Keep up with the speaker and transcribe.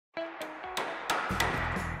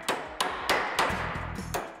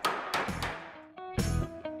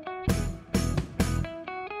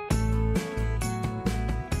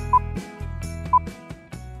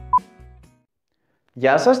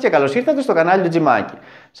Γεια σας και καλώς ήρθατε στο κανάλι του Τζιμάκη.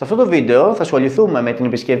 Σε αυτό το βίντεο θα ασχοληθούμε με την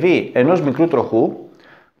επισκευή ενός μικρού τροχού,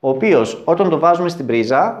 ο οποίος όταν το βάζουμε στην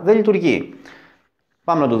πρίζα δεν λειτουργεί.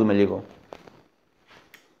 Πάμε να το δούμε λίγο.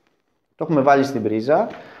 Το έχουμε βάλει στην πρίζα,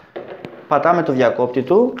 πατάμε το διακόπτη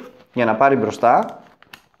του για να πάρει μπροστά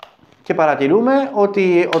και παρατηρούμε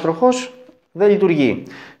ότι ο τροχός δεν λειτουργεί.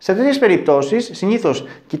 Σε τέτοιες περιπτώσεις συνήθως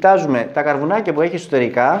κοιτάζουμε τα καρβουνάκια που έχει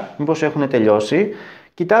εσωτερικά, μήπως έχουν τελειώσει.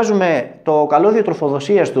 Κοιτάζουμε το καλώδιο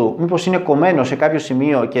τροφοδοσίας του, μήπως είναι κομμένο σε κάποιο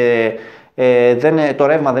σημείο και το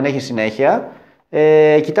ρεύμα δεν έχει συνέχεια.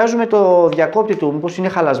 Κοιτάζουμε το διακόπτη του, μήπως είναι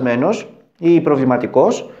χαλασμένος ή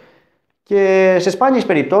προβληματικός. Και σε σπάνιες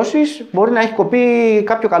περιπτώσεις μπορεί να έχει κοπεί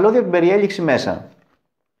κάποιο καλώδιο από την περιέλιξη μέσα.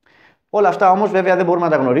 Όλα αυτά όμως βέβαια δεν μπορούμε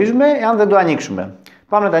να τα γνωρίζουμε εάν δεν το ανοίξουμε.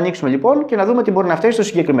 Πάμε να τα ανοίξουμε λοιπόν και να δούμε τι μπορεί να φταίει στο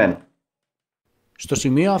συγκεκριμένο. Στο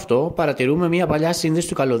σημείο αυτό παρατηρούμε μια παλιά σύνδεση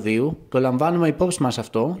του καλωδίου, το λαμβάνουμε υπόψη μας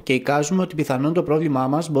αυτό και εικάζουμε ότι πιθανόν το πρόβλημά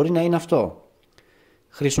μας μπορεί να είναι αυτό.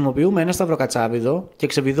 Χρησιμοποιούμε ένα σταυροκατσάβιδο και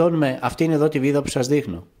ξεβιδώνουμε αυτήν εδώ τη βίδα που σας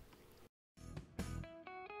δείχνω.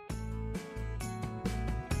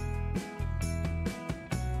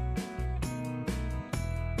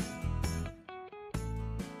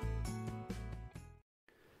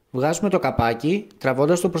 Βγάζουμε το καπάκι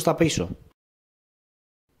τραβώντας το προς τα πίσω.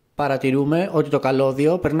 Παρατηρούμε ότι το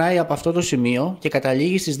καλώδιο περνάει από αυτό το σημείο και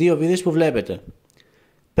καταλήγει στις δύο βίδες που βλέπετε.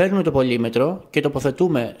 Παίρνουμε το πολύμετρο και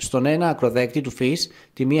τοποθετούμε στον ένα ακροδέκτη του φύς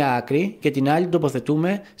τη μία άκρη και την άλλη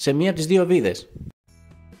τοποθετούμε σε μία από τις δύο βίδες.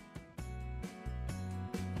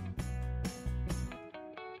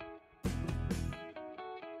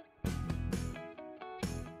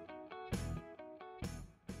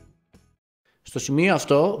 Στο σημείο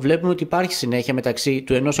αυτό βλέπουμε ότι υπάρχει συνέχεια μεταξύ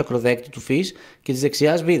του ενός ακροδέκτη του φύς και της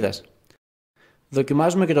δεξιάς βίδας.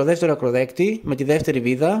 Δοκιμάζουμε και το δεύτερο ακροδέκτη με τη δεύτερη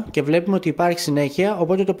βίδα και βλέπουμε ότι υπάρχει συνέχεια,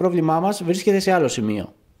 οπότε το πρόβλημά μας βρίσκεται σε άλλο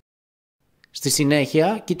σημείο. Στη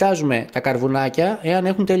συνέχεια κοιτάζουμε τα καρβουνάκια εάν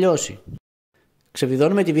έχουν τελειώσει.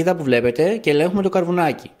 Ξεβιδώνουμε τη βίδα που βλέπετε και ελέγχουμε το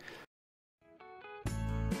καρβουνάκι.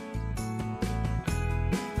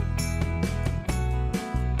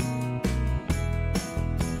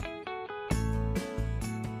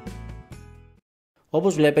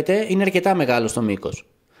 Όπως βλέπετε είναι αρκετά μεγάλο στο μήκος.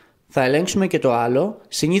 Θα ελέγξουμε και το άλλο,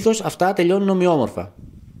 συνήθως αυτά τελειώνουν ομοιόμορφα.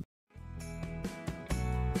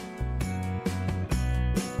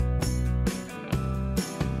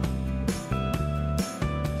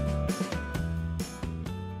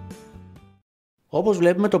 Όπως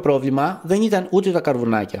βλέπουμε το πρόβλημα δεν ήταν ούτε τα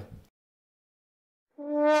καρβουνάκια.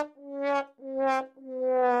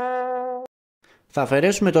 Θα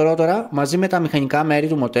αφαιρέσουμε το ρότορα μαζί με τα μηχανικά μέρη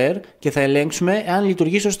του μοτέρ και θα ελέγξουμε εάν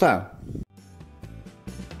λειτουργεί σωστά.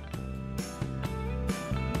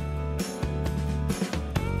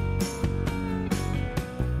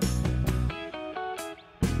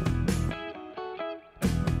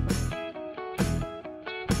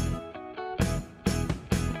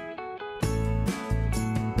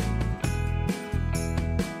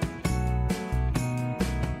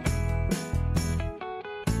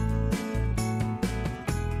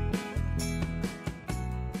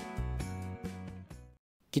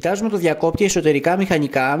 Κοιτάζουμε το διακόπτη εσωτερικά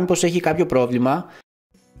μηχανικά, μήπως έχει κάποιο πρόβλημα.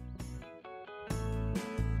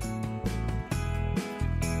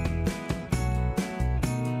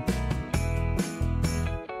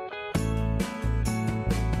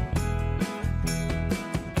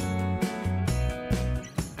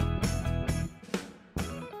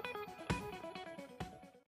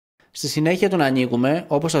 Στη συνέχεια τον ανοίγουμε,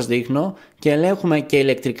 όπως σας δείχνω, και ελέγχουμε και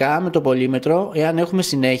ηλεκτρικά με το πολύμετρο εάν έχουμε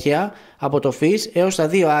συνέχεια από το φύς έως τα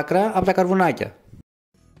δύο άκρα από τα καρβουνάκια.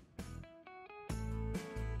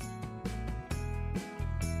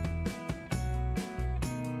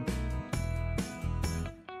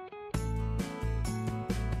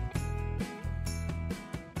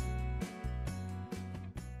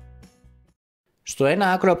 Στο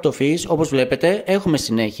ένα άκρο από το φύς, όπως βλέπετε, έχουμε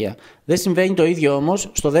συνέχεια. Δεν συμβαίνει το ίδιο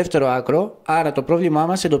όμως στο δεύτερο άκρο, άρα το πρόβλημά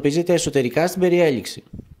μας εντοπίζεται εσωτερικά στην περιέλιξη.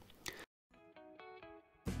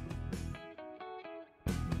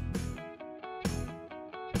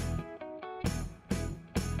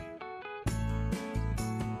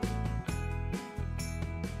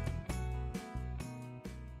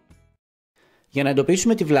 Για να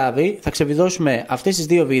εντοπίσουμε τη βλάβη, θα ξεβιδώσουμε αυτές τις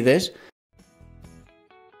δύο βίδες.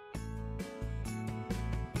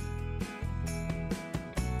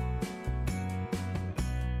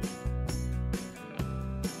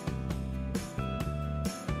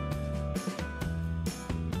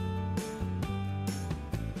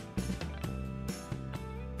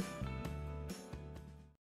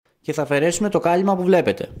 Και θα αφαιρέσουμε το κάλυμα που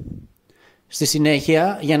βλέπετε. Στη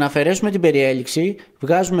συνέχεια, για να αφαιρέσουμε την περιέλιξη,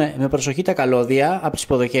 βγάζουμε με προσοχή τα καλώδια από τις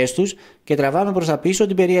υποδοχές τους και τραβάμε προς τα πίσω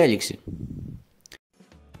την περιέλιξη.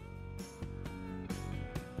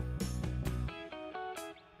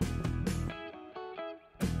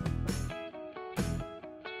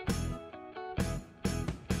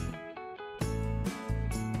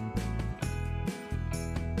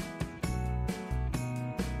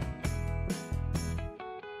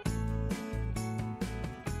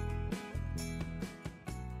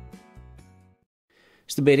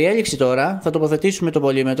 Στην περιέλιξη τώρα θα τοποθετήσουμε το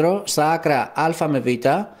πολύμετρο στα άκρα α με β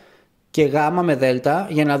και γ με δ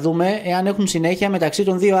για να δούμε εάν έχουν συνέχεια μεταξύ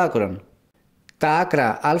των δύο άκρων. Τα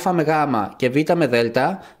άκρα α με γ και β με δ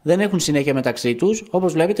δεν έχουν συνέχεια μεταξύ τους,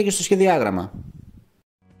 όπως βλέπετε και στο σχεδιάγραμμα.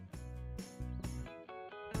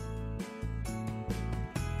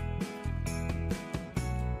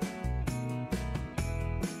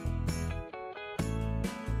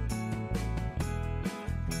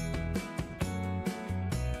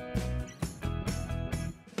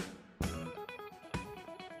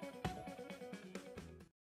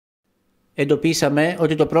 Εντοπίσαμε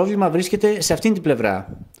ότι το πρόβλημα βρίσκεται σε αυτήν την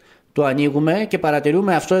πλευρά. Το ανοίγουμε και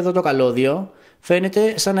παρατηρούμε αυτό εδώ το καλώδιο,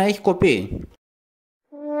 φαίνεται σαν να έχει κοπεί.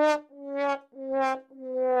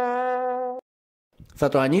 Θα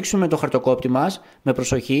το ανοίξουμε με το χαρτοκόπτη μας με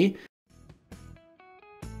προσοχή.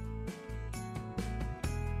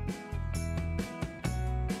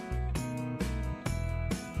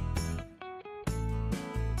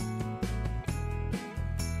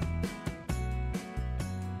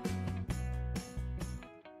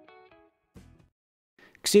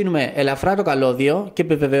 Ξύνουμε ελαφρά το καλώδιο και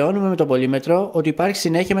επιβεβαιώνουμε με το πολύμετρο ότι υπάρχει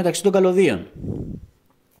συνέχεια μεταξύ των καλωδίων.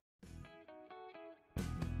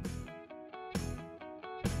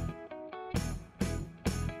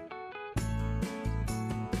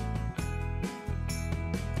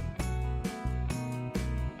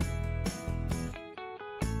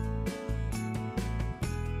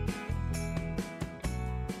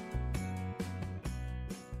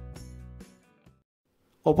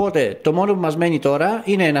 Οπότε, το μόνο που μας μένει τώρα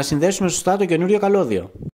είναι να συνδέσουμε σωστά το καινούριο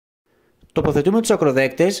καλώδιο. Τοποθετούμε τους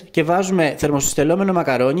ακροδέκτες και βάζουμε θερμοσυστελόμενο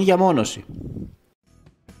μακαρόνι για μόνωση.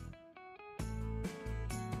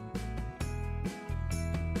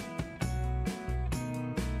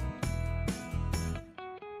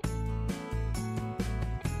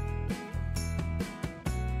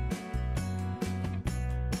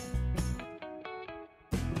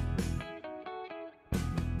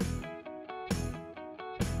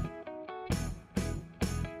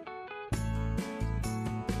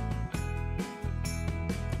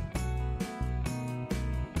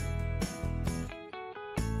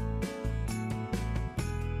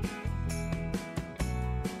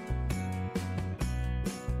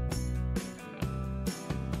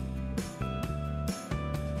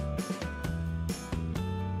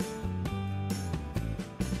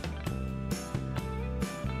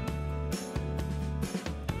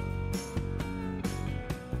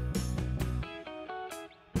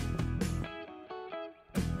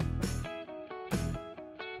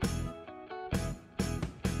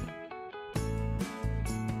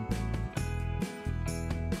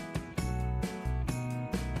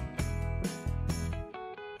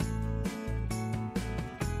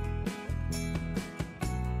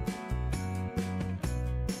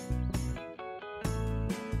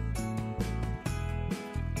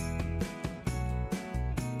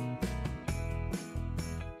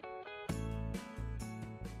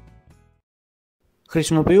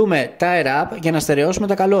 Χρησιμοποιούμε tie wrap για να στερεώσουμε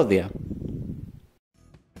τα καλώδια.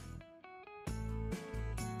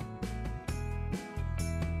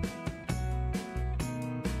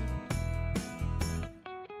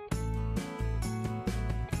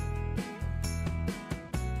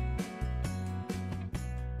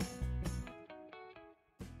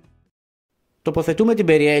 Τοποθετούμε την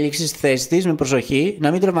περιέλιξη στη θέση της με προσοχή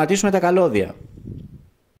να μην τραυματίσουμε τα καλώδια.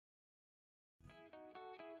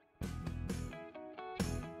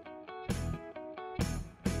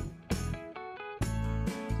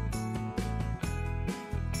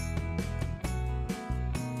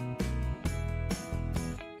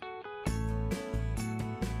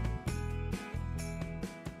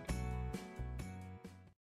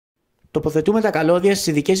 Τοποθετούμε τα καλώδια στις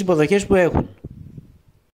ειδικές υποδοχές που έχουν.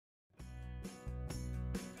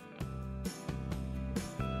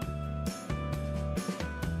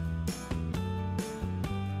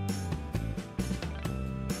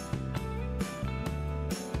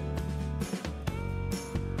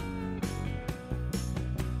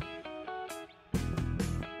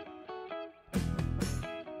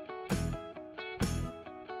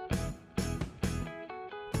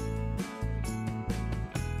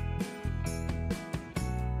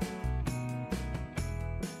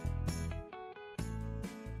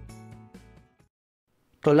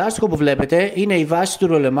 Το λάστιχο που βλέπετε είναι η βάση του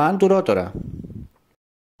ρολεμάν του ρότορα.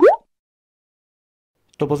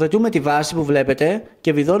 Τοποθετούμε τη βάση που βλέπετε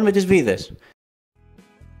και βιδώνουμε τις βίδες.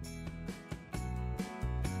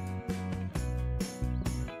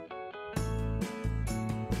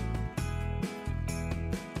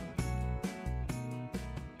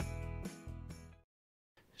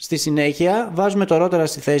 Στη συνέχεια βάζουμε το ρότορα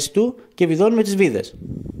στη θέση του και βιδώνουμε τις βίδες.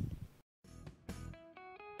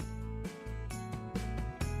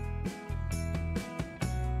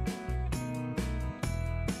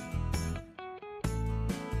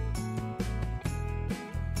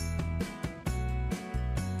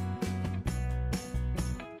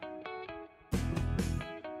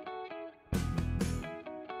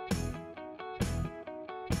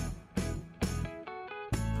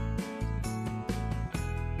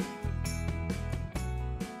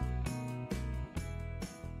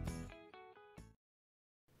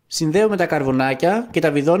 Συνδέουμε τα καρβουνάκια και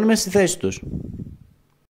τα βιδώνουμε στη θέση τους.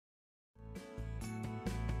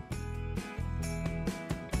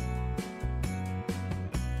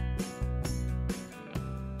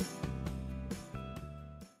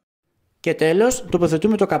 Και τέλος,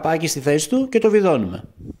 τοποθετούμε το καπάκι στη θέση του και το βιδώνουμε.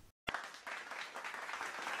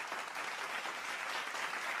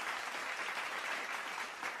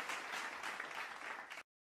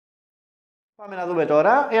 Πάμε να δούμε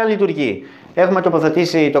τώρα εάν λειτουργεί. Έχουμε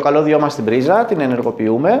τοποθετήσει το καλώδιό μας στην πρίζα, την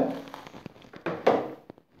ενεργοποιούμε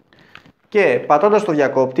και πατώντας το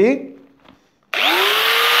διακόπτη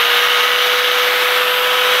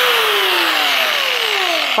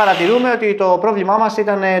παρατηρούμε ότι το πρόβλημά μας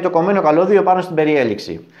ήταν το κομμένο καλώδιο πάνω στην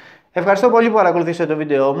περιέλιξη. Ευχαριστώ πολύ που παρακολουθήσατε το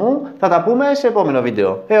βίντεο μου. Θα τα πούμε σε επόμενο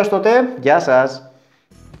βίντεο. Έως τότε, γεια σας!